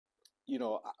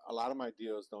a lot of my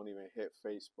deals don't even hit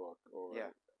Facebook or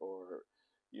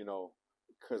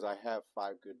because I have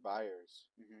 5 good buyers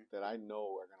that I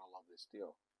know are going to love this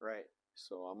deal. Right.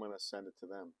 So I'm going to send it to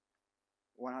them.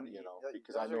 100.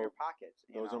 Because those I know are your pockets.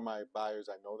 those are my buyers.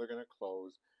 I know they're going to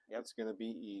close. Yep. It's going to be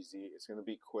easy. It's going to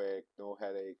be quick. No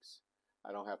headaches.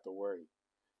 I don't have to worry.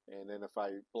 And then if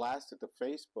I blast it to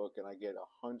Facebook and I get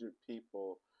 100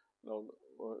 people,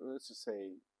 let's just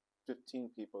say 15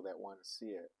 people that want to see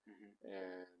it,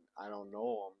 and I don't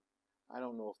know them. I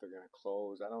don't know if they're going to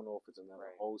close. I don't know if it's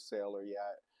another wholesaler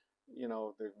yet.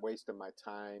 They're wasting my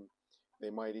time. They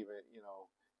might even,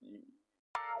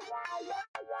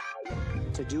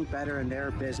 to do better in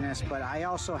their business, but I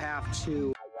also have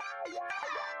to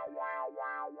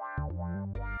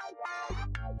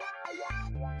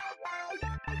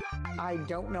I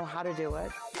don't know how to do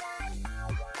it.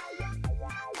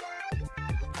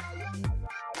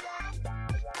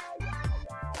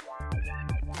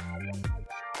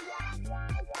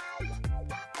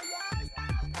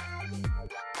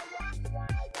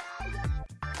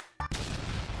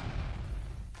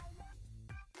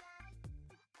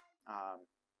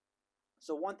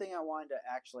 So one thing I wanted to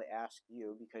actually ask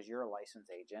you, because you're a licensed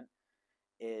agent,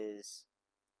 is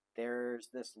there's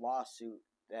this lawsuit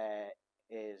that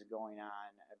is going on.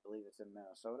 I believe it's in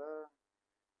Minnesota.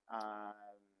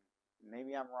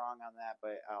 Maybe I'm wrong on that,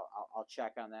 but I'll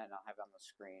check on that and I'll have it on the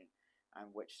screen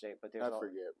on which state. But I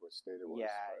forget what state it was.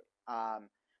 Yeah.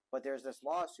 But there's this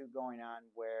lawsuit going on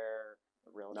where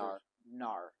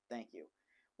NAR. Thank you.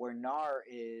 Where NAR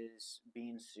is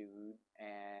being sued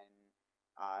and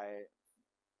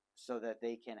so that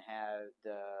they can have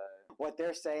what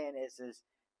they're saying is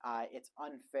it's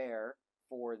unfair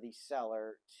for the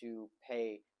seller to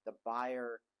pay the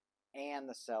buyer and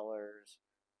the seller's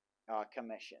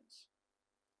commissions.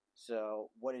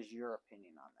 So what is your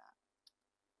opinion on that?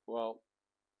 Well,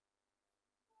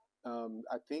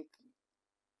 I think,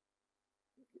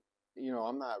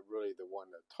 I'm not really the one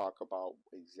to talk about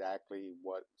exactly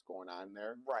what's going on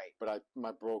there. Right. But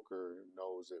my broker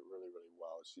knows it really, really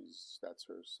well. That's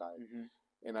her side.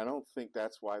 And I don't think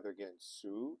that's why they're getting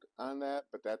sued on that,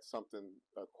 but that's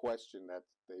a question that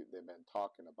they've been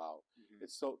talking about.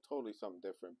 It's totally something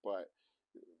different.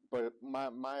 But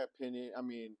my opinion, I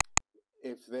mean,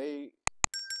 if they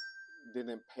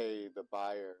didn't pay the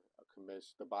buyer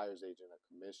the buyer's agent a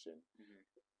commission,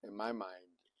 in my mind,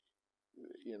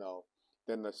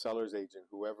 then the seller's agent,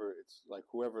 whoever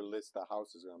lists the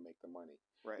house is going to make the money.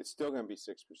 Right. It's still going to be 6% at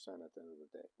the end of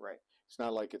the day. Right. It's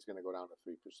not like it's going to go down to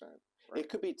 3%. Right. It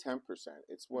could be 10%.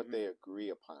 It's what they agree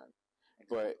upon.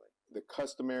 Exactly. But the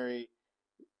customary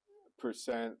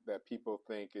percent that people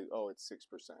think is, it's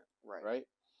 6%. Right. Right.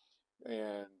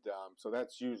 And so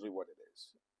that's usually what it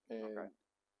is. And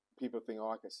people think,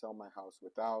 I could sell my house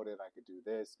without it. I could do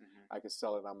this. I could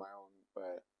sell it on my own.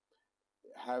 But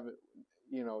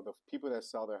the people that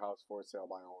sell their house for sale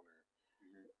by owner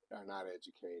are not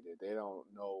educated. They don't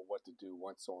know what to do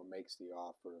once someone makes the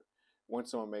offer.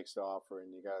 Once someone makes the offer,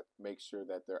 and you got to make sure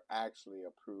that they're actually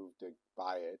approved to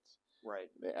buy it. Right.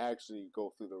 They actually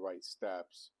go through the right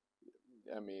steps.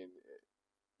 I mean,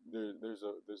 there's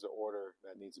an order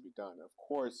that needs to be done. Of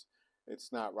course,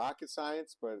 it's not rocket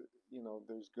science, but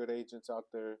there's good agents out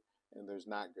there and there's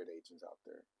not good agents out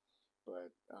there.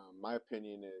 But my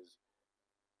opinion is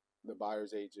the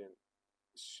buyer's agent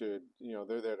should,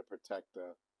 they're there to protect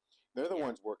they're the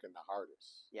ones working the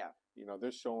hardest. Yeah.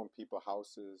 They're showing people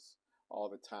houses all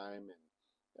the time,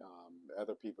 and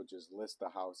other people just list the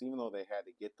house, even though they had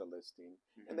to get the listing,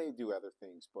 and they do other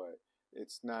things, but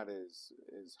it's not as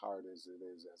hard as it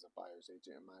is as a buyer's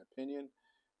agent, in my opinion.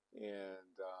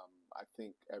 And I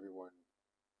think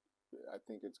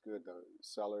it's good. The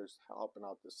seller's helping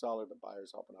out the seller, the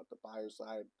buyer's helping out the buyer's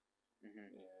side. And,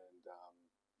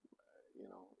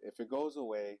 if it goes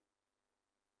away,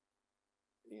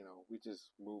 we just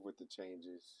move with the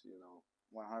changes,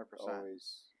 100%.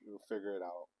 Always, we'll figure it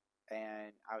out.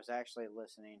 And I was actually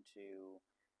listening to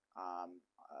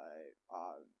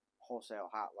a wholesale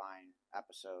hotline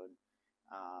episode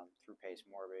through Pace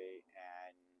Morby,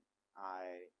 and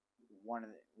one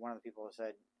of the people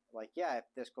said, if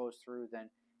this goes through, then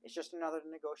it's just another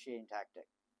negotiating tactic.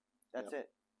 That's it.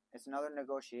 It's another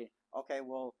negotiating. Okay,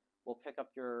 we'll pick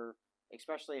up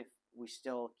especially if we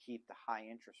still keep the high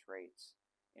interest rates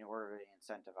in order to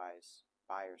incentivize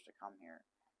buyers to come here.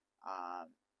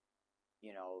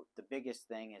 The biggest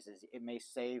thing is it may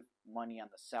save money on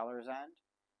the seller's end,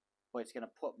 but it's going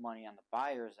to put money on the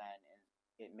buyer's end,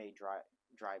 and it may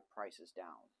drive prices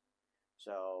down.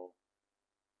 So,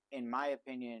 in my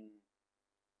opinion,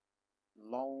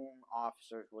 loan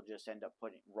officers will just end up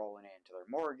rolling it into their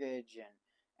mortgage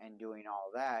and doing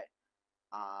all that.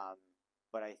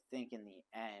 But I think in the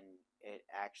end, it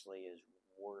actually is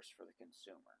worse for the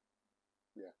consumer.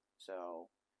 Yeah. So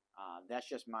that's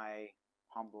just my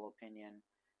humble opinion.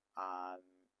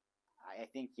 I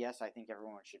think, yes, I think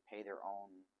everyone should pay their own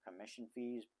commission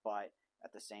fees, but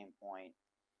at the same point,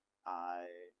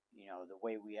 the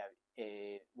way we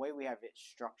have it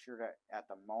structured at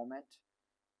the moment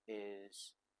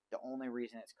is the only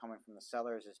reason it's coming from the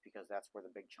sellers is because that's where the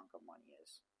big chunk of money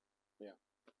is. Yeah.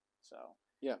 So.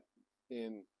 Yeah,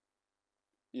 and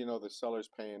the seller's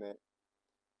paying it,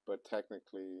 but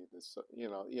technically there's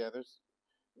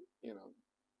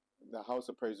the house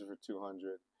appraiser for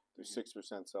 200. There's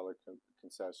 6% seller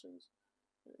concessions.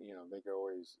 They can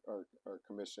always or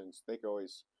commissions. They can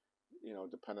always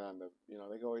depending on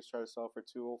they can always try to sell for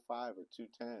 205 or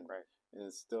 210. Right. And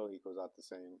it still equals out the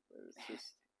same. It's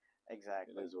just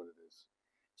exactly. It is what it is.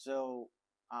 So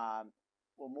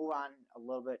we'll move on a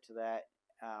little bit to that.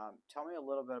 Tell me a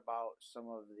little bit about some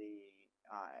of the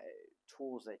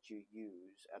tools that you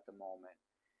use at the moment.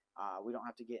 We don't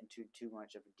have to get into too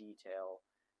much of detail,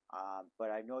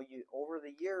 but I know you over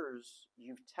the years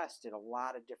you've tested a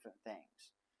lot of different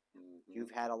things. Mm-hmm.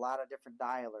 You've had a lot of different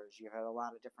dialers. You've had a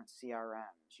lot of different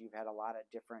CRMs. You've had a lot of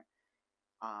different.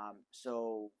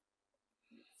 So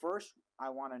first, I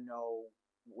want to know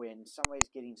when somebody's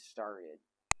getting started,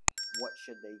 what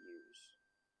should they use,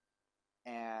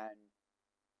 and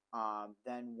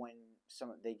then when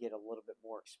they get a little bit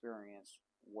more experience,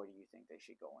 what do you think they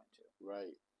should go into?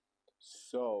 Right.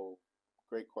 So,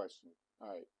 great question. All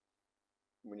right.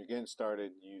 When you're getting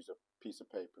started, use a piece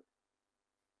of paper.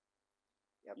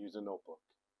 Yep. Use a notebook.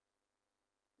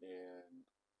 And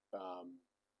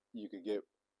you could get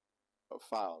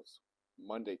files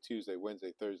Monday, Tuesday,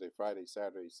 Wednesday, Thursday, Friday,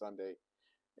 Saturday, Sunday,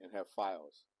 and have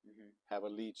files. Mm-hmm. Have a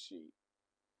lead sheet.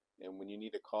 And when you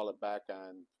need to call it back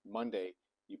on Monday,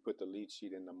 you put the lead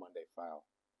sheet in the Monday file.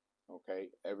 Okay?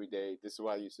 Every day, this is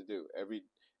what I used to do.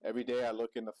 Every day I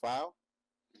look in the file,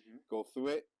 mm-hmm. go through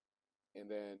it, and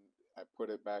then I put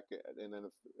it back. And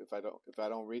then if I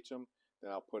don't reach them,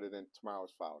 then I'll put it in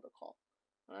tomorrow's file to call.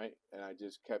 All right? And I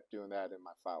just kept doing that in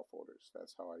my file folders.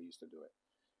 That's how I used to do it.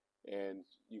 And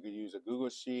you could use a Google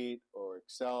Sheet or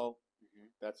Excel. Mm-hmm.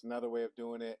 That's another way of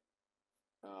doing it.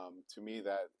 To me,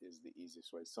 that is the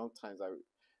easiest way. Sometimes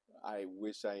I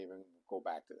wish I even go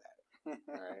back to that.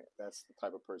 All right, that's the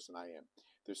type of person I am.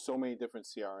 There's so many different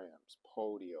CRMs.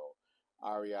 Podio,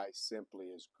 REI Simply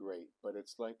is great, but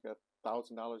it's like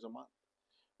 $1,000 a month.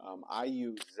 I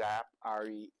use Zap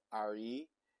RE.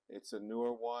 It's a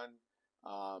newer one.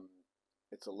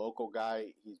 It's a local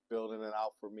guy. He's building it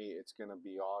out for me. It's gonna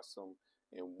be awesome.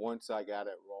 And once I got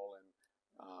it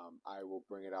rolling, I will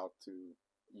bring it out to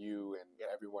you and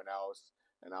everyone else,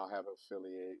 and I'll have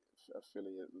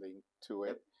affiliate link to it.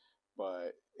 Yep.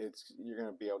 But you're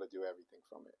gonna be able to do everything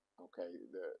from it. Okay,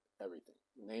 everything.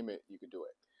 Name it, you can do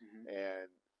it. Mm-hmm.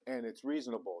 And it's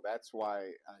reasonable. That's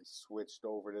why I switched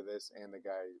over to this, and the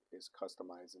guy is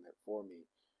customizing it for me,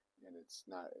 and it's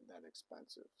not that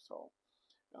expensive. So,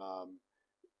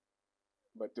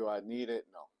 but do I need it?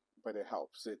 No, but it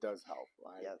helps. It does help,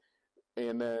 right? Yeah.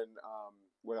 And then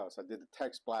what else? I did the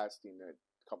text blasting at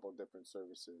a couple of different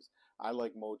services. I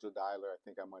like Mojo Dialer. I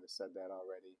think I might have said that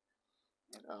already.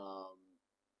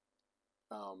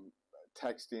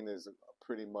 Texting is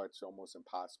pretty much almost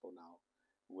impossible now.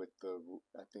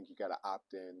 I think you got to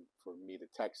opt in for me to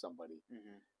text somebody.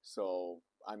 Mm-hmm. So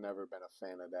I've never been a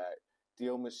fan of that.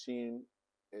 Deal Machine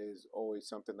is always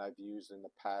something I've used in the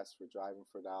past for driving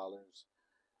for dollars.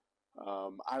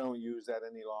 I don't use that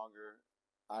any longer.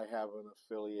 I have an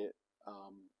affiliate,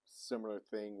 similar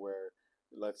thing where,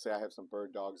 let's say I have some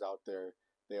bird dogs out there,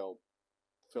 they'll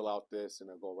fill out this and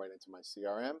it'll go right into my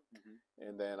CRM, mm-hmm.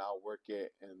 and then I'll work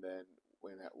it, and then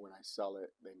when I sell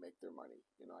it, they make their money.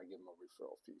 I give them a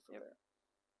referral fee for there.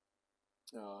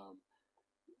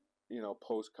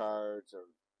 Postcards or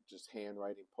just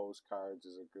handwriting postcards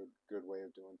is a good way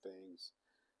of doing things.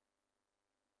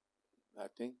 I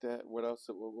think that, what else?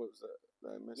 What was that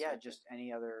I missed? Yeah, just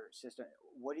any other system.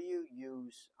 What do you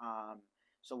use?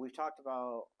 So we've talked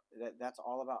about that. That's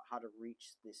all about how to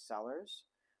reach the sellers.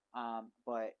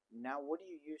 But now, what do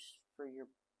you use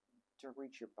to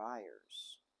reach your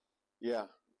buyers? Yeah.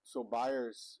 So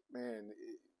buyers, man,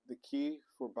 the key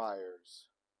for buyers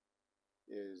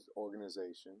is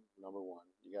organization. Number one,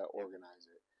 you got to organize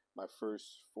it. My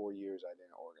first 4 years, I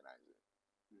didn't organize it.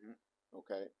 Mm-hmm.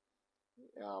 Okay.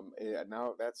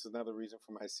 Now that's another reason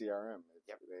for my CRM.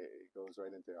 It goes right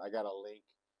into there. I got a link,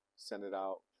 send it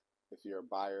out. If you're a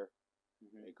buyer,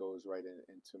 It goes right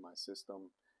into my system,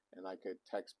 and I could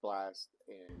text blast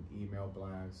and email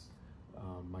blast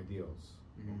my deals.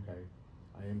 Okay,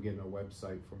 I am getting a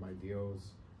website for my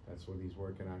deals. That's what he's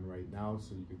working on right now.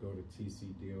 So you could go to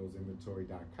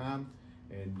tcdealsinventory.com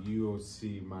and you'll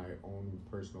see my own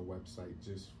personal website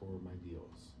just for my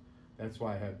deals. That's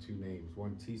why I have two names.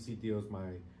 One, TC Deals,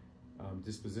 my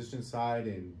disposition side,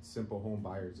 and Simple Home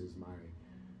Buyers is my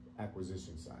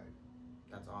acquisition side.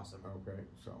 That's awesome. Okay,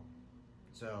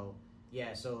 So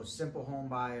yeah, so Simple Home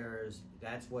Buyers,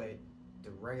 that's what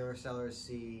the regular sellers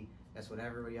see. That's what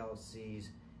everybody else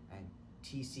sees. And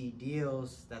TC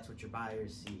Deals, that's what your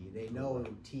buyers see. They know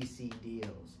TC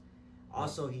Deals.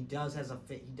 Also, he does have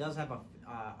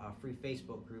a free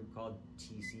Facebook group called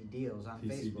TC Deals on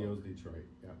Facebook. TC Deals Detroit.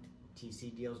 Yeah.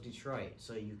 TC Deals Detroit.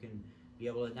 So you can be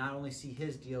able to not only see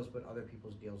his deals but other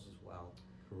people's deals as well.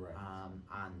 Correct.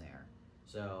 On there.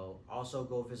 So also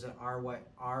go visit our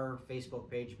Facebook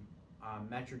page,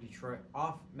 Metro Detroit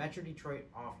Off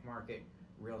Market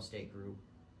Real Estate Group.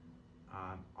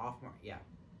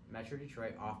 Metro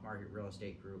Detroit Off Market Real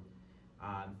Estate Group,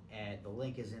 and the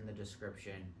link is in the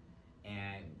description,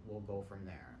 and we'll go from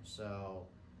there. So,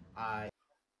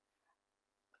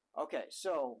 okay,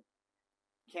 so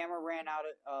camera ran out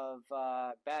of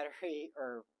battery,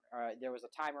 or there was a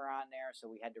timer on there, so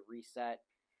we had to reset.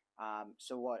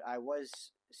 So what I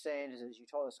was saying is you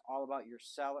told us all about your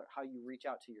seller, how you reach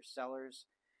out to your sellers,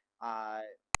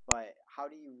 but how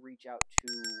do you reach out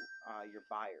to your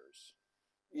buyers?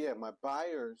 Yeah, my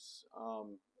buyers,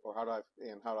 or how do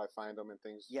I find them and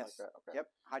things like that? Okay. Yep.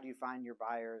 How do you find your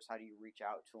buyers? How do you reach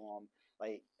out to them?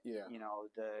 Like,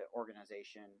 the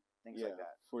organization, things like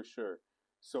that. For sure.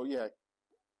 So yeah,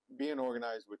 being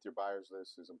organized with your buyers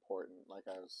list is important. Like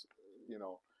I was,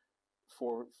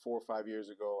 4 or 5 years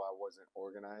ago, I wasn't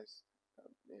organized.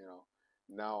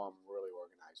 Now I'm really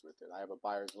organized with it. I have a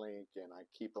buyer's link, and I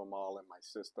keep them all in my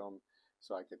system,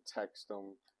 so I could text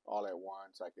them all at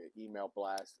once. I could email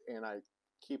blast, and I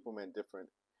keep them in different.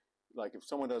 Like if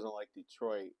someone doesn't like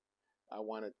Detroit, I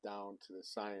want it down to the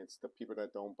science. The people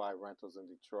that don't buy rentals in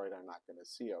Detroit are not going to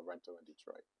see a rental in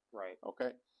Detroit. Right.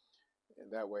 Okay.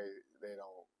 And that way they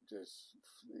don't just,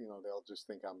 they'll just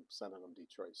think I'm sending them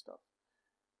Detroit stuff.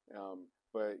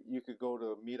 But you could go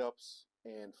to meetups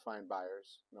and find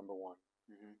buyers, number one.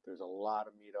 There's a lot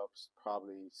of meetups,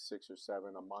 probably 6 or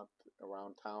 7 a month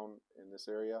around town in this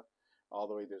area. All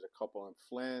the way, there's a couple in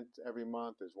Flint every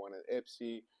month. There's one in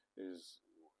Ypsi. There's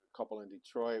a couple in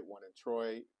Detroit, one in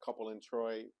Troy, a couple in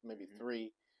Troy, maybe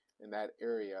 3 in that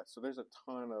area. So there's a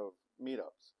ton of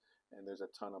meetups, and there's a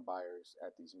ton of buyers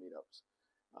at these meetups.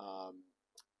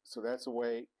 So that's a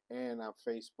way. And on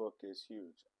Facebook is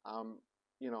huge. I'm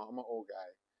an old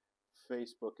guy.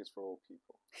 Facebook is for old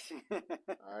people.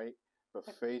 All right. But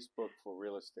Facebook for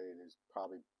real estate is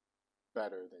probably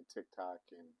better than TikTok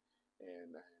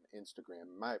and Instagram,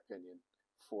 in my opinion,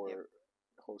 for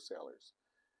wholesalers.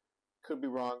 Could be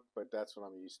wrong, but that's what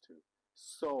I'm used to.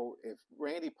 So if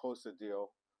Randy posts a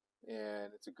deal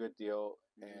and it's a good deal,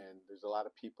 and there's a lot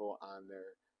of people on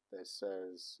there that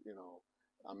says,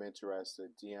 I'm interested,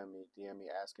 DM me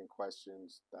asking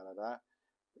questions,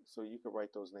 So you could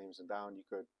write those names down. You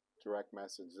could direct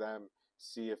message them,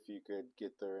 see if you could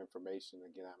get their information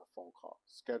and get on a phone call.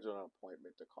 Schedule an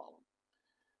appointment to call them.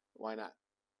 Why not?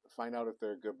 Find out if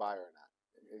they're a good buyer or not.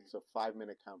 It's a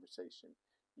 5-minute conversation.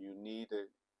 You need to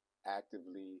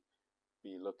actively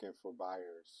be looking for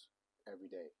buyers every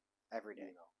day. Every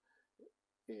day.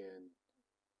 And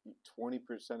 20%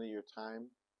 of your time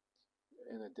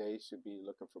in a day should be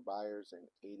looking for buyers, and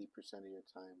 80% of your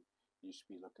time you should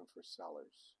be looking for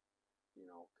sellers.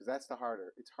 Because that's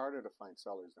it's harder to find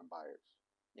sellers than buyers.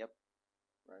 Yep.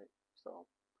 Right. So.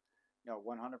 No,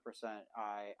 100%.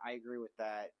 I agree with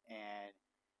that, and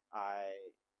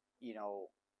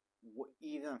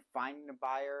even finding the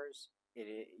buyers,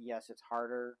 yes, it's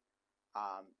harder,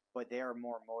 but they are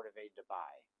more motivated to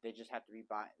buy. They just have to be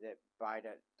buy at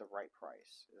the right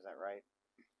price. Is that right?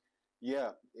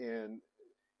 Yeah, and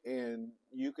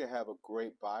you could have a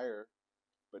great buyer,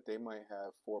 but they might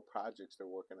have 4 projects they're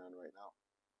working on right now.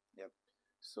 Yep.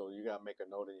 So you got to make a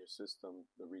note in your system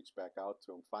to reach back out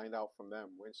to them. Find out from them,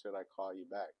 when should I call you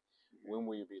back? When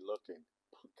will you be looking?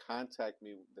 Contact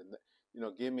me.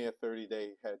 Give me a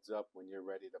 30-day heads up when you're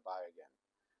ready to buy again.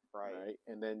 Right.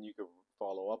 And then you could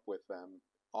follow up with them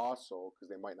also, because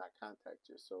they might not contact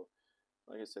you. So,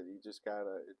 like I said, you just got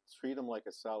to treat them like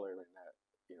a seller in that,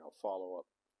 follow up.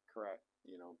 Correct.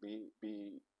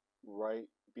 Be right,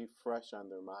 be fresh on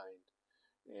their mind.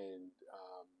 And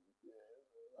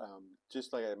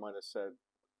just like I might have said,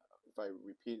 if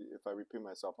I repeat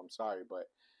myself, I'm sorry, but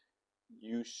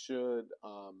you should,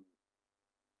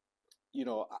 you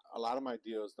know, a lot of my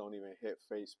deals don't even hit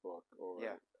Facebook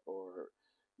or,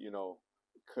 you know,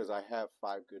 because I have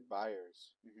 5 good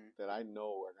buyers that I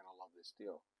know are going to love this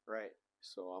deal. Right.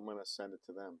 So I'm going to send it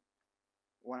to them.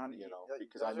 100. You know,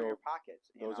 because those I know are your pockets.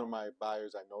 those are my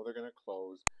buyers. I know they're going to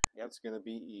close. Yep. It's going to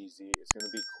be easy. It's going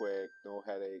to be quick. No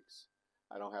headaches.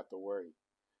 I don't have to worry.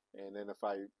 And then if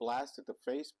I blast it to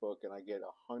Facebook and I get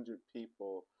 100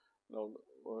 people, no,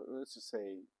 or let's just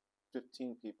say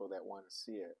 15 people that want to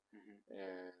see it,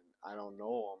 and I don't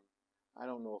know them, I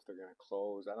don't know if they're going to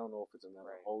close. I don't know if it's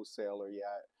another wholesaler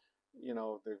yet. You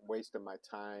know, they're wasting my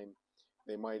time.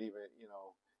 They might even,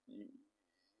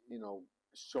 you know,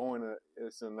 showing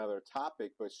it's another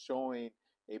topic, but showing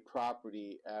a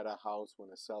property at a house when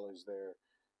a seller's there,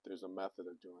 there's a method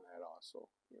of doing that also.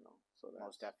 You know, so that's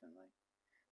most definitely.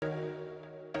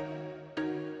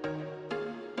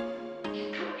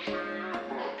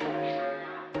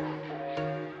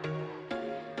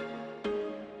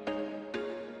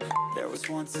 There was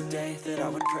once a day that I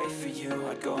would pray for you.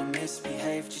 I'd go and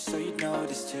misbehave just so you'd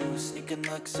notice too. Sneaking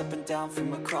looks up and down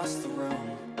from across the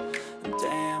room. And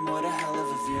damn, what a hell of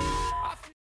a view.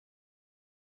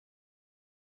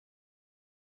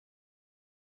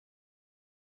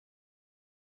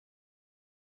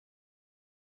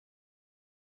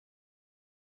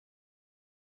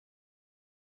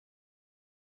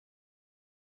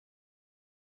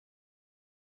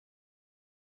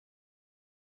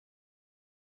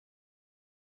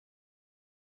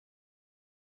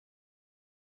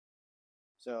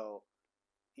 So,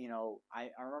 you know,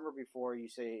 I remember before you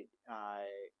say,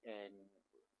 and,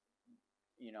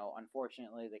 you know,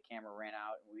 unfortunately the camera ran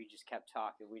out and we just kept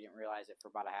talking. We didn't realize it for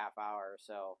about a half hour or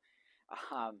so.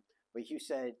 But you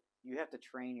said you have to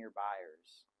train your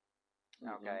buyers.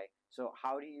 Okay. So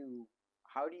how do you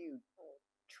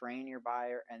train your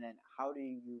buyer, and then how do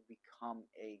you become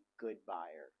a good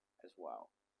buyer as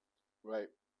well? Right.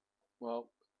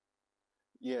 Well,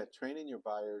 yeah, training your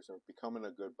buyers or becoming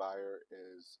a good buyer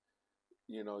is,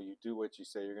 you know, you do what you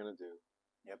say you're going to do.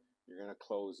 Yep. You're going to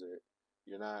close it.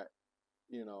 You're not,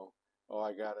 you know, oh,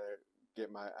 I got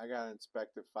to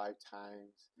inspect it 5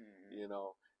 times. You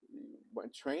know, when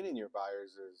training your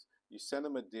buyers is you send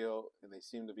them a deal and they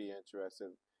seem to be interested.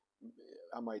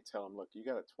 I might tell them, look, you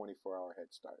got a 24-hour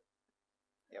head start.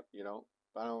 Yep. You know,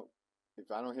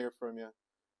 if I don't hear from you,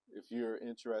 if you're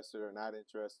interested or not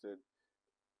interested,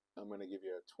 I'm going to give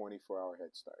you a 24-hour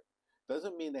head start.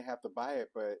 Doesn't mean they have to buy it,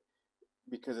 but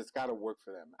because it's got to work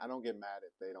for them. I don't get mad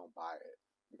if they don't buy it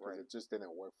because it just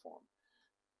didn't work for them.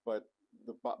 But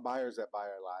the buyers that buy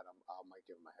a lot, I might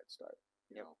give them a head start.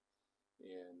 You know,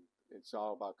 and it's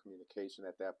all about communication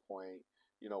at that point.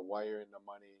 You know, wiring the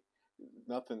money.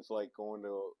 Nothing's like going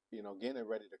to, you know, getting it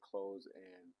ready to close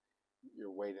and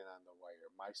you're waiting on the wire.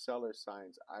 My seller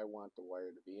signs, I want the wire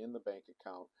to be in the bank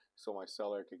account so my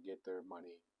seller could get their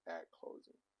money at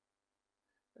closing.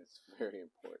 That's very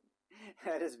important.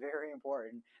 That is very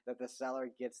important that the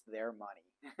seller gets their money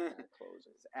at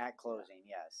closing. At closing,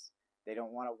 yes. They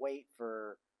don't want to wait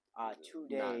for 2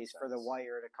 days for the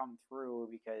wire to come through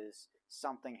because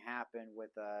something happened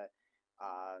with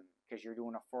because you're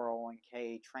doing a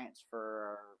 401k transfer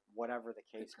or whatever the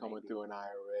case. It's coming through an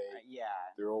IRA.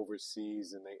 They're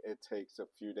overseas and it takes a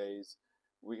few days.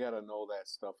 We got to know that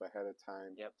stuff ahead of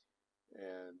time. Yep.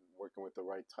 And working with the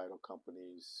right title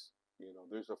companies. You know,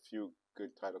 there's a few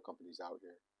good title companies out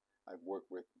here. I've worked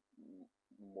with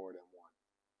more than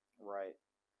one. Right.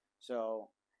 So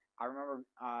I remember,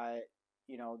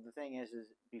 you know, the thing is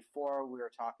before we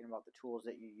were talking about the tools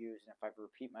that you use, and if I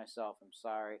repeat myself, I'm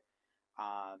sorry.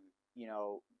 You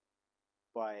know,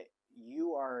 but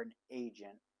you are an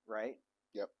agent, right?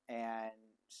 Yep. And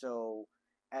so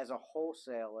as a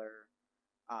wholesaler,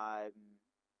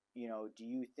 you know, do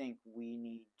you think we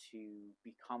need to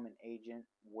become an agent?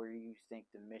 Where do you think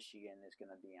the Michigan is going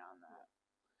to be on that?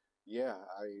 Yeah,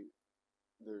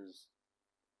 there's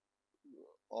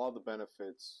all the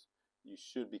benefits. You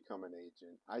should become an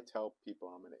agent. I tell people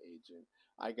I'm an agent.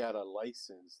 I got a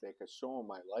license. They could show them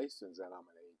my license that I'm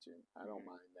an agent. I don't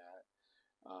mind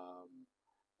that.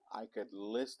 I could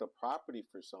list a property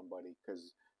for somebody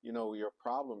because, you know, you're a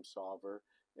problem solver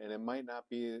and it might not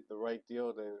be the right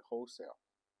deal to wholesale.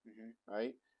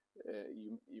 Right?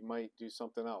 You might do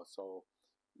something else. So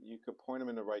you could point them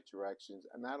in the right directions.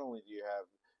 And not only do you have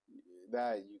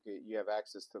that, you have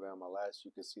access to the MLS.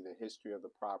 You can see the history of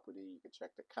the property. You can check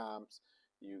the comps.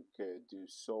 You could do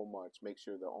so much. Make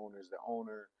sure the owner's the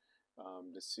owner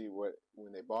to see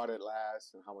when they bought it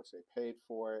last and how much they paid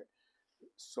for it.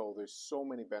 So there's so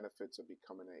many benefits of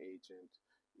becoming an agent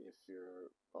if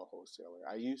you're a wholesaler.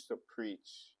 I used to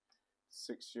preach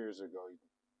 6 years ago,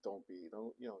 don't need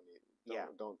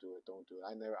don't do it.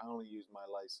 I only use my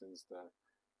license to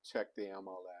check the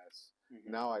MLS.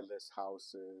 Now I list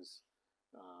houses,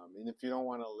 and if you don't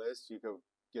want to list, you could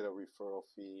get a referral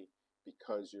fee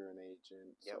because you're an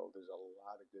agent. So there's a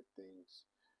lot of good things.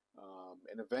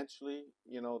 And eventually,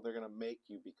 they're going to make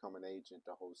you become an agent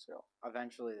to wholesale.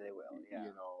 Eventually they will,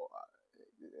 yeah.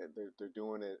 They're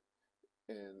doing it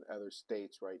in other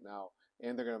states right now,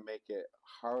 and they're going to make it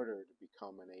harder to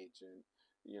become an agent.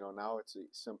 Now it's a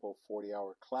simple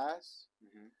 40-hour class,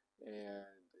 and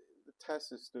the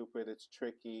test is stupid. It's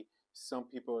tricky. Some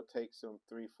people, it takes them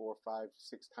 3, 4, 5,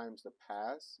 6 times to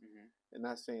pass. And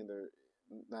not saying they're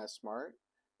not smart.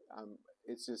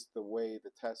 It's just the way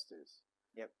the test is.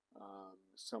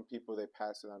 Some people, they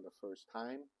pass it on the first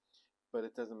time, but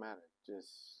it doesn't matter.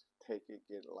 Just take it,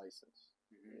 get a license.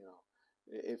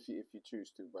 If you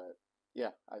choose to. But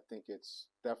yeah, I think it's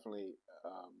definitely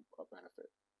a benefit.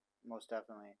 Most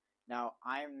definitely. Now,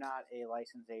 I'm not a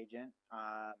licensed agent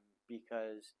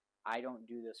because I don't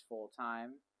do this full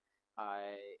time.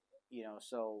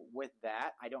 So with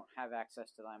that, I don't have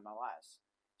access to the MLS.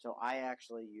 So I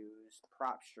actually use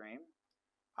Propstream.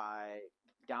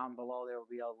 Down below there will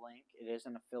be a link. It is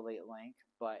an affiliate link,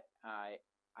 but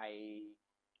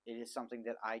it is something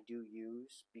that I do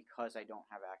use because I don't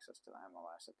have access to the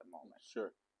MLS at the moment.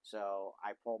 Sure. So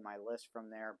I pull my list from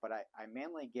there, but I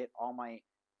mainly get all my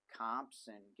comps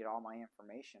and get all my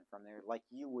information from there like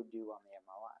you would do on the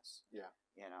MLS. Yeah.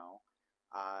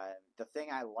 The thing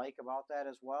I like about that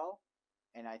as well,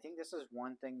 and I think this is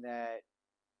one thing that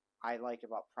I like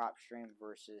about Propstream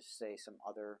versus, say, some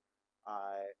other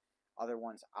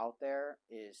ones out there,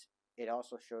 is it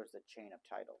also shows the chain of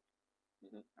title.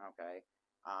 Okay.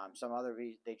 Some other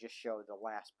they just show the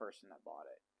last person that bought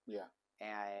it. Yeah.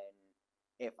 And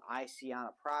if I see on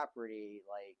a property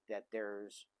like that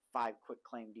there's 5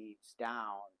 quitclaim deeds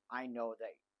down, I know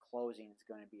that closing is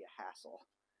going to be a hassle.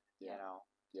 Yeah.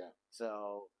 Yeah.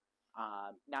 So,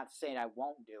 not saying I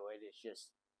won't do it. It's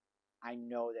just I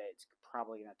know that it's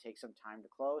probably going to take some time to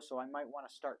close, so I might want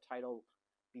to start title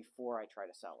before I try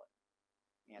to sell it.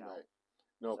 Right.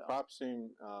 No, so. Propstream,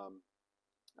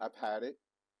 I've had it,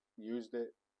 used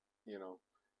it,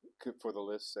 for the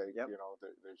list's sake.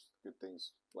 There's good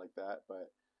things like that,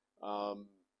 but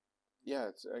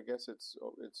yeah, I guess it's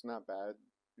not bad.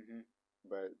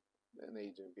 But being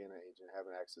an agent,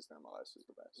 having access to MLS is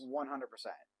the best.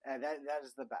 100%. And that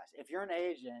is the best. If you're an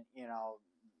agent,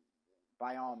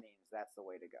 by all means, that's the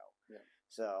way to go. Yeah.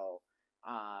 So,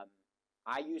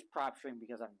 I use Propstream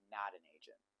because I'm not an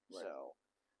agent. Right. So,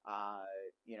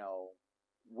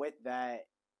 with that,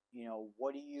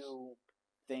 what do you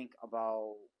think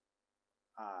about,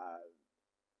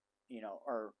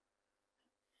 or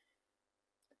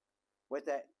with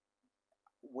that,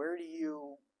 where do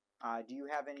you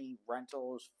have any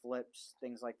rentals, flips,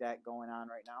 things like that going on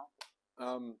right now?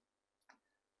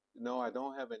 No, I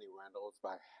don't have any rentals,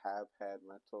 but I have had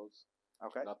rentals.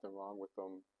 Okay. Nothing wrong with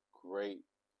them. Great.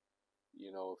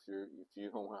 If you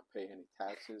don't want to pay any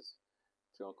taxes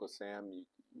to Uncle Sam,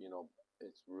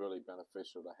 it's really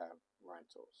beneficial to have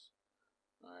rentals.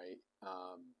 All right.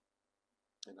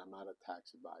 And I'm not a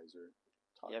tax advisor.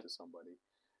 Talk to somebody.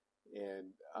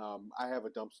 And I have a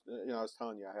dumpster. I was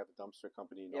telling you, I have a dumpster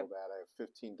company. You know that. I have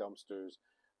 15 dumpsters.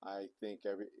 I think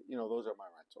those are my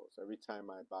rentals. Every time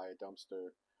I buy a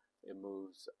dumpster, it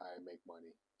moves, I make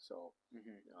money. So,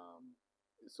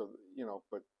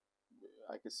 but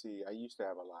I could see, I used to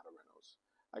have a lot of rentals.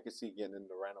 I could see getting in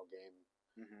the rental game.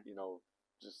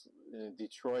 Just in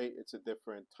Detroit, it's a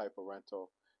different type of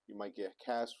rental. You might get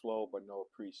cash flow, but no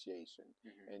appreciation,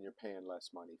 and you're paying less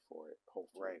money for it,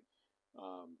 hopefully. Right.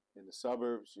 In the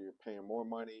suburbs, you're paying more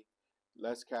money,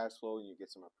 less cash flow, and you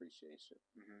get some appreciation.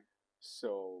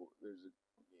 So there's,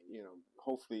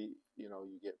 hopefully,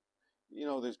 you get,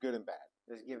 there's good and bad.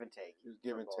 There's give and take. There's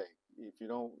give and take. If you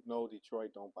don't know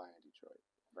Detroit, don't buy in Detroit.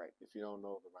 Right. If you don't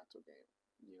know the rental game,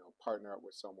 partner up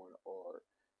with someone or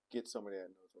get somebody that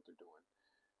knows what they're doing.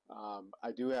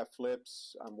 I do have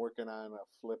flips. I'm working on a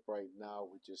flip right now.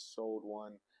 We just sold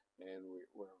one, and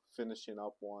we're finishing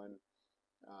up one.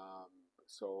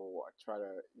 So I try to,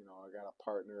 I got a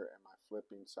partner in my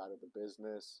flipping side of the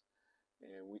business,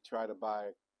 and we try to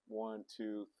buy 1,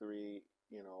 2, 3,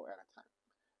 at a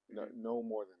time. No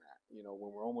more than that.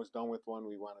 When we're almost done with one,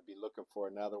 we want to be looking for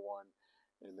another one.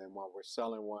 And then while we're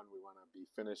selling one, we want to be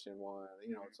finishing one.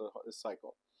 It's a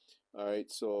cycle. All right.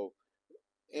 So,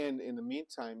 and in the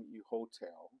meantime, you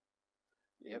hotel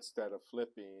instead of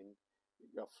flipping.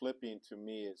 Flipping to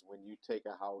me is when you take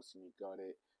a house and you gut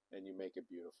it and you make it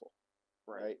beautiful.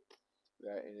 Right.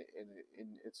 that, and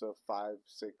it's a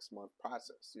 5-6 month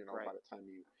process. You know, Right. by the time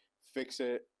you fix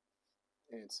it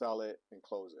and sell it and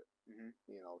close it, Mm-hmm.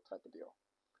 you know, type of deal.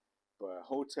 But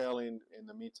wholesaling, in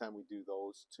the meantime, we do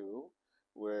those too,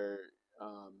 where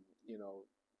you know,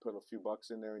 put a few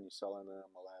bucks in there and you sell on an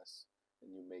MLS,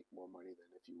 and you make more money than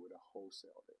if you would have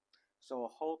wholesaled it. So a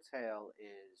wholesale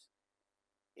is,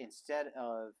 instead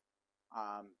of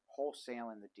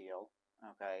wholesaling the deal,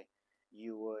 okay,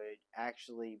 you would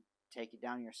actually take it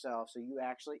down yourself. So you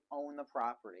actually own the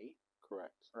property,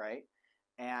 Correct. right?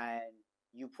 And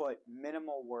you put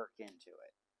minimal work into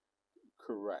it.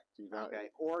 Correct. Okay,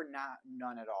 or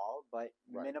none at all, but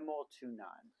Right. minimal to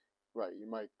none. Right. You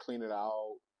might clean it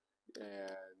out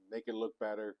and make it look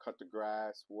better, cut the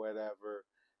grass, whatever,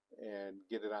 and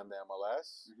get it on the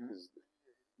MLS, because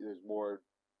there's more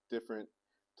different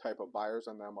type of buyers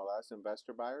on the MLS,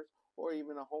 investor buyers, or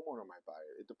even a homeowner might buy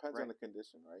it. It depends on the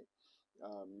condition, right?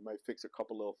 You might fix a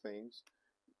couple little things,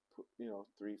 you know,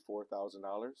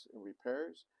 $3,000-$4,000 in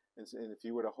repairs, and if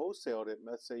you would have wholesaled it,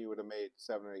 let's say you would have made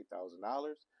 $7,000 or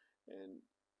 $8,000, and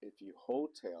if you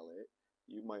wholesale it,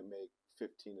 you might make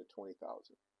 $15,000 to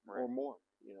 $20,000 or more.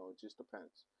 You know, it just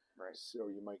depends. Right. So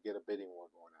you might get a bidding war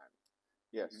going on.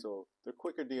 Yeah. So they're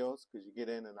quicker deals because you get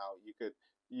in and out.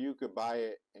 You could buy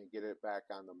it and get it back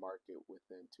on the market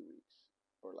within 2 weeks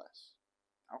or less.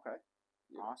 Okay.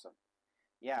 Yeah. Awesome.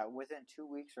 Yeah, within 2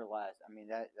 weeks or less. I mean,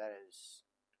 that is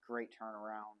great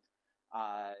turnaround.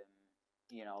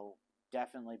 You know,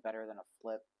 definitely better than a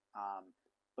flip.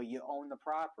 But you own the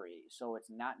property, so it's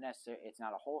not necessarily, it's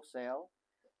not a wholesale,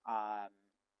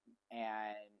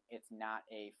 and it's not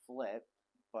a flip,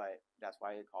 but that's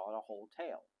why they call it a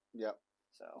wholesale. Yep.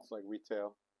 So it's like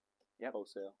retail. Yep.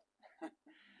 Wholesale.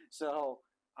 So,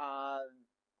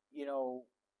 you know,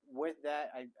 with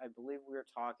that, I believe we were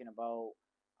talking about,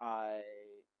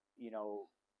 you know,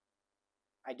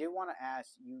 I did want to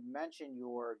ask, you mentioned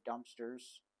your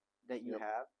dumpsters that you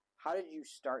have. How did you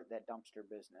start that dumpster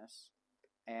business?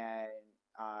 And,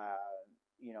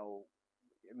 you know,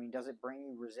 I mean, does it bring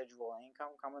you residual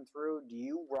income coming through? Do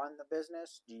you run the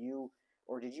business?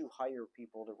 Or did you hire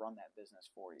people to run that business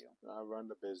for you? I run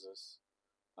the business.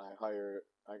 I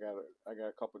got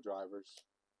a couple drivers.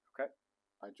 Okay.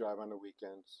 I drive on the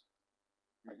weekends.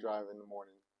 I drive in the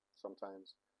morning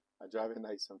sometimes. I drive at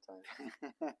night sometimes.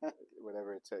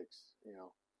 Whatever it takes, you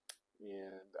know.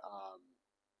 And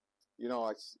you know,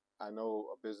 I know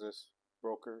a business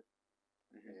broker,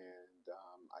 and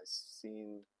I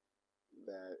seen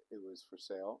that it was for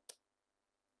sale,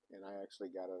 and I actually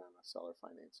got it on a seller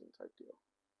financing type deal.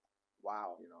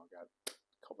 Wow. You know, I got a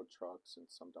couple trucks and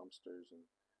some dumpsters, and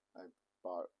I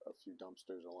bought a few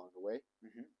dumpsters along the way.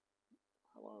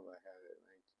 How long have I had it?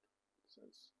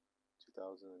 Since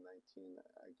 2019,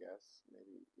 I guess,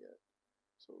 maybe, yeah.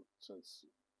 So since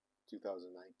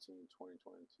 2019,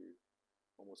 2022,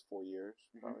 almost 4 years,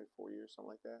 probably 4 years,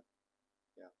 something like that.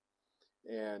 Yeah.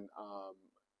 And,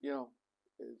 you know,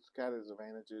 it's got its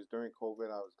advantages. During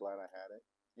COVID, I was glad I had it.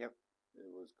 Yep.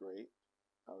 It was great.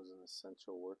 I was an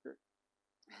essential worker.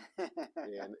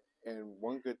 And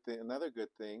one good thing, another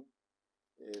good thing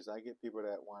is I get people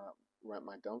that want to rent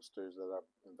my dumpsters that are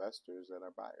investors that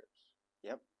are buyers.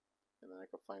 Yep. And then I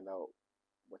can find out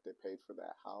what they paid for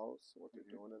that house, what they're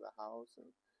doing to the house, and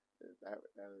that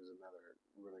is another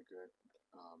really good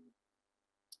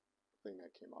thing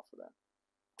that came off of that.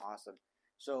 Awesome.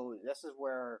 So this is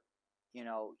where, you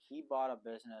know, he bought a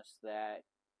business that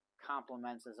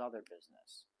complements his other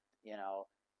business, you know,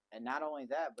 and not only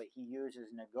that, but he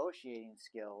uses negotiating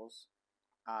skills,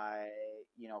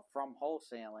 you know, from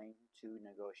wholesaling to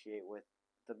negotiate with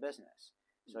the business.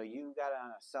 So you got on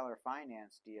a seller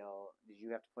finance deal. Did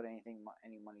you have to put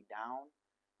any money down,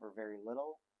 or very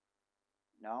little?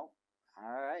 No?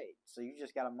 All right. So you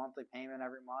just got a monthly payment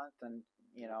every month, and,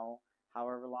 you know,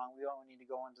 however long. We don't need to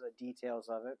go into the details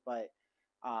of it, but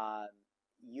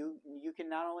you can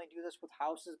not only do this with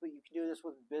houses, but you can do this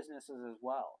with businesses as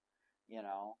well. You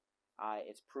know,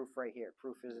 it's proof right here.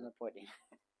 Proof is in the pudding.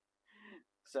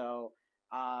 So,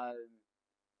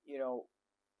 you know,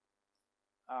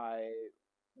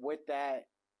 with that,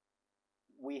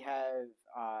 we have.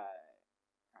 All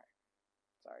right,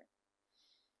 sorry.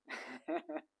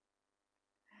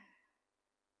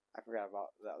 I forgot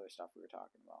about the other stuff we were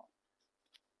talking about.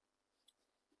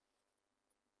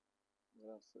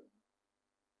 What else? But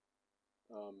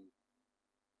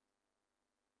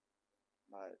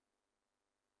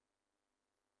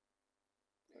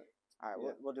all right,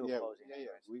 we'll do a closing.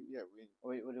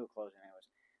 We'll do a closing anyways.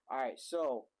 All right,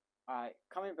 so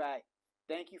coming back,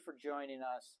 thank you for joining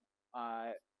us.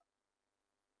 How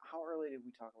early did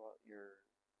we talk about your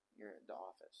the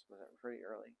office? Was it pretty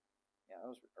early? Yeah, that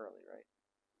was early, right?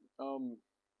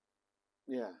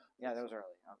 Yeah. Yeah, that was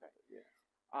early. Okay. Yeah.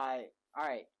 All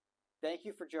right. Thank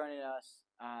you for joining us.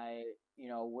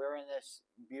 We're in this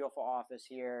beautiful office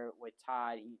here with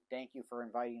Todd. Thank you for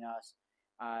inviting us.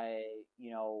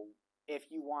 If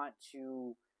you want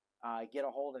to get a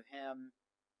hold of him,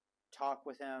 talk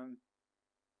with him.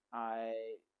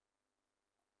 I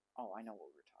know what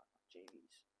we were talking about.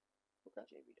 JVs. Okay.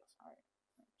 JV deals. All right.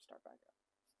 Start back up.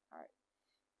 All right.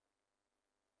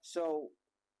 So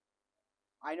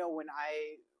I know when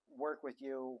I work with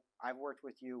you, I've worked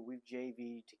with you, we've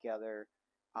JV together.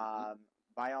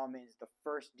 By all means, the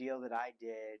first deal that I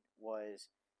did was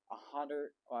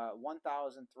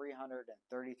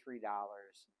 $1,333.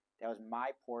 That was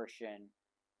my portion,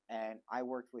 and I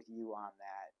worked with you on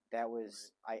that. That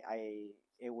was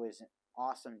it was an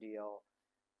awesome deal.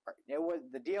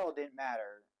 The deal didn't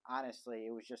matter, honestly.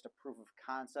 It was just a proof of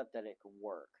concept that it could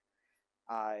work.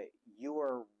 You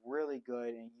were really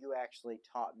good, and you actually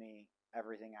taught me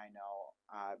everything I know.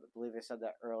 I believe I said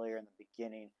that earlier in the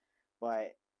beginning,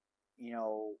 but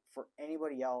for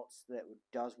anybody else that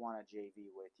does want to JV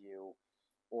with you,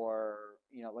 or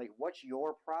what's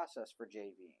your process for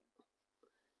JVing?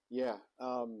 Yeah,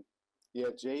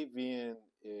 JVing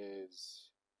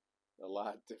is a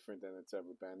lot different than it's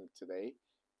ever been today.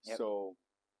 Yep. So,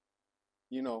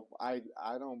 I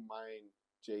don't mind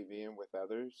JVing with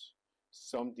others.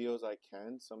 Some deals I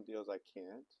can, some deals I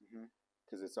can't,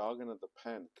 because it's all going to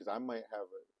depend. Because I might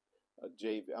have a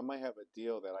JV, I might have a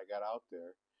deal that I got out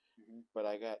there, but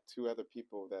I got two other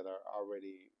people that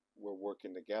we're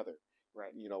working together.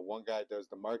 Right. One guy does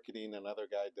the marketing, another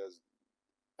guy does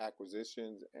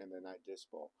acquisitions, and then I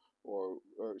dispo or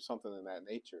something in that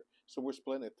nature. So we're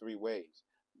splitting it three ways.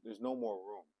 There's no more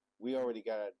room. We already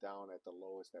got it down at the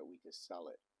lowest that we could sell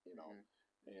it,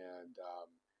 and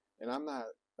I'm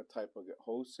not a type of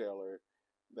wholesaler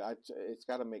that it's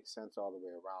got to make sense all the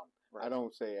way around. Right. I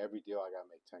don't say every deal I got to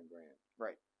make $10,000.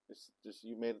 Right. It's just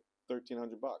you made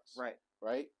 $1,300. Right.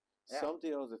 Right. Yeah. Some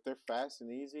deals, if they're fast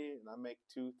and easy, and I make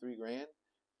 $2-3 grand,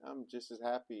 I'm just as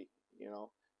happy.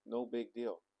 No big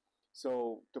deal.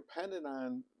 So depending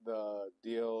on the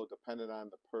deal, depending on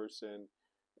the person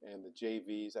and the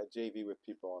JVs, I JV with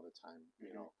people all the time.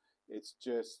 It's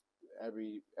just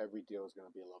every deal is going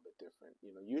to be a little bit different.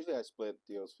 Usually I split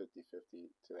deals 50-50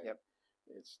 today. Yep.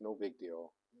 It's no big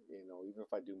deal. Even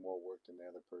if I do more work than the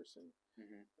other person.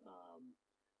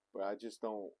 But I just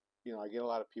don't. I get a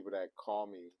lot of people that call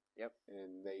me. Yep.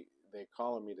 And they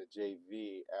calling me to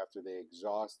JV after they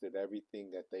exhausted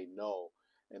everything that they know,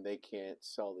 and they can't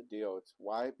sell the deal. It's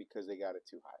why? Because they got it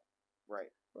too high.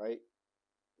 Right.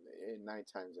 And 9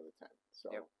 times out of 10.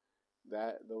 So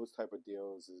those type of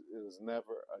deals, it was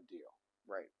never a deal.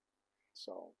 Right.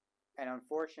 So. And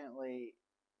unfortunately,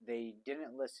 they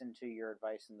didn't listen to your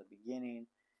advice in the beginning,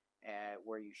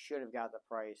 where you should have got the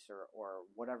price or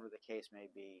whatever the case may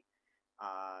be.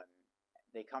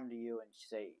 They come to you and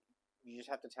say, you just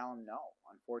have to tell them no,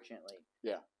 unfortunately.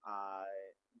 Yeah.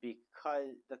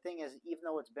 Because the thing is, even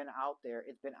though it's been out there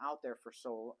for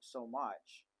so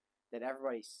much that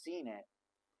everybody's seen it.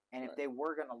 And if they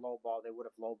were going to lowball, they would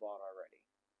have lowballed already.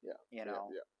 Yeah. Yeah.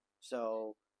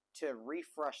 So to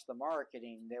refresh the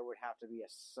marketing, there would have to be a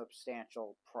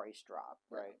substantial price drop,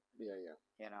 right? Yeah.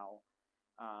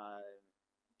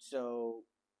 So,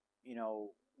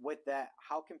 with that,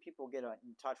 how can people get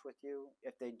in touch with you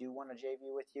if they do want to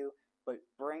JV with you? But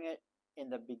bring it in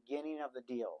the beginning of the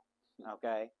deal,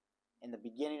 okay? In the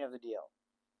beginning of the deal.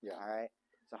 Yeah. All right?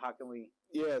 So how can we...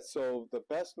 Yeah, so the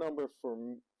best number for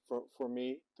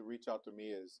me to reach out to me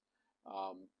is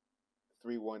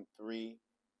 313-329-7877.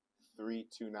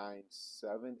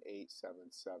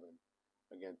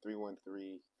 Again,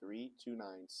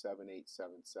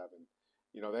 313-329-7877.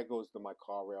 That goes to my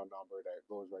call rail number. That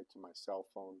goes right to my cell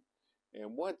phone.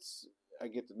 And once I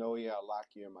get to know you, I'll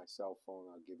lock you in my cell phone.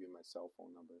 I'll give you my cell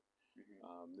phone number.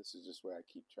 This is just where I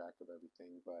keep track of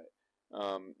everything. But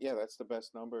that's the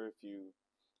best number if you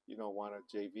want a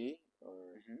JV,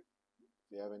 or if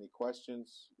you have any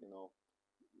questions,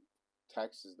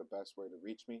 text is the best way to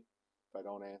reach me. If I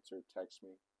don't answer, text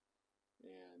me,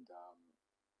 and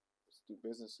let's do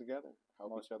business together,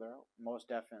 help each other out. Most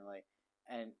definitely.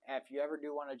 And if you ever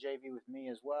do want to JV with me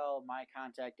as well, my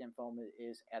contact info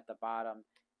is at the bottom,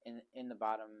 in the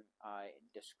bottom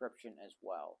description as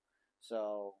well.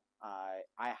 So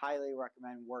I highly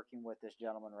recommend working with this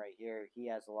gentleman right here. He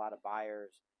has a lot of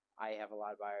buyers. I have a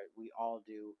lot of buyers. We all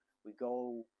do. We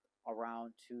go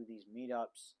around to these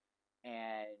meetups,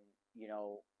 and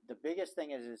the biggest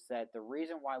thing is that the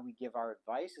reason why we give our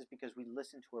advice is because we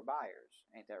listen to our buyers.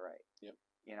 Ain't that right? Yep.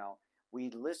 You know, we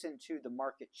listen to the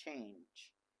market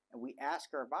change, and we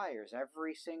ask our buyers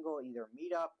every single either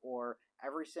meetup or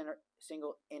every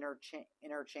single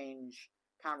interchange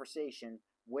conversation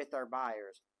with our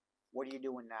buyers. What are you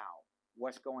doing now?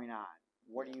 What's going on?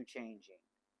 What are you changing?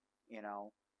 You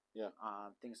know,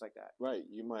 things like that. Right.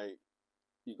 You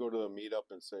go to a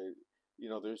meetup and say, you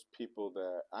know, there's people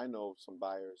that I know, some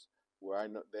buyers where I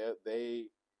know they're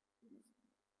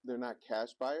not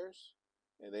cash buyers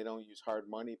and they don't use hard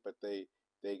money, but they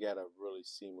get a really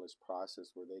seamless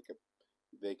process where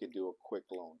they could do a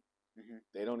quick loan. Mm-hmm.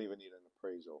 They don't even need an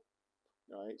appraisal.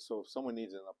 All right. So if someone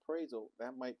needs an appraisal,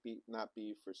 that might not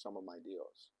be for some of my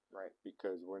deals. Right.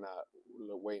 Because we're not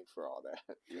waiting for all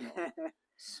that. You know?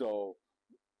 So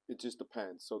it just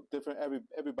depends. So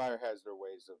every buyer has their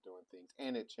ways of doing things,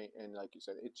 and and like you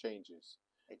said, it changes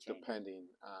depending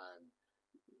on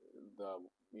the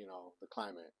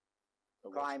climate,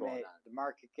 of what's going on. The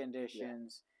market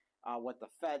conditions, what the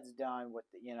Fed's done,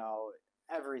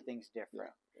 everything's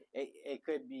different. Yeah. It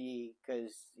could be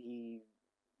because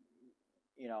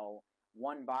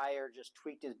one buyer just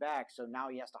tweaked his back, so now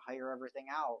he has to hire everything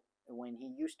out when he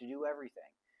used to do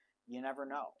everything. You never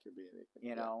know. Could be anything.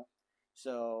 You know,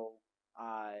 so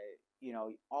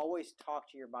always talk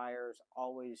to your buyers.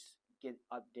 Always get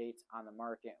updates on the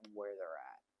market and where they're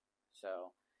at.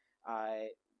 So,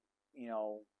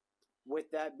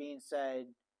 with that being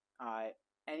said,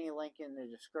 any link in the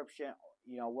description.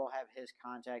 We'll have his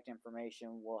contact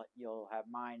information. You'll have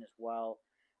mine as well.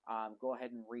 Go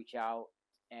ahead and reach out.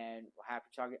 And we'll have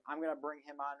to talk. I'm going to bring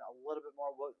him on a little bit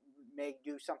more. We may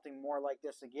do something more like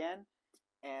this again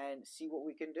and see what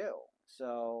we can do.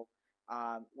 So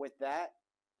with that,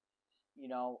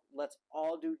 let's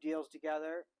all do deals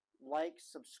together. Like,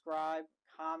 subscribe,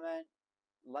 comment.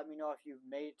 Let me know if you've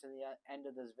made it to the end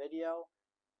of this video.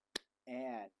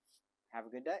 And have a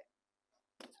good day.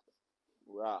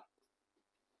 Rah.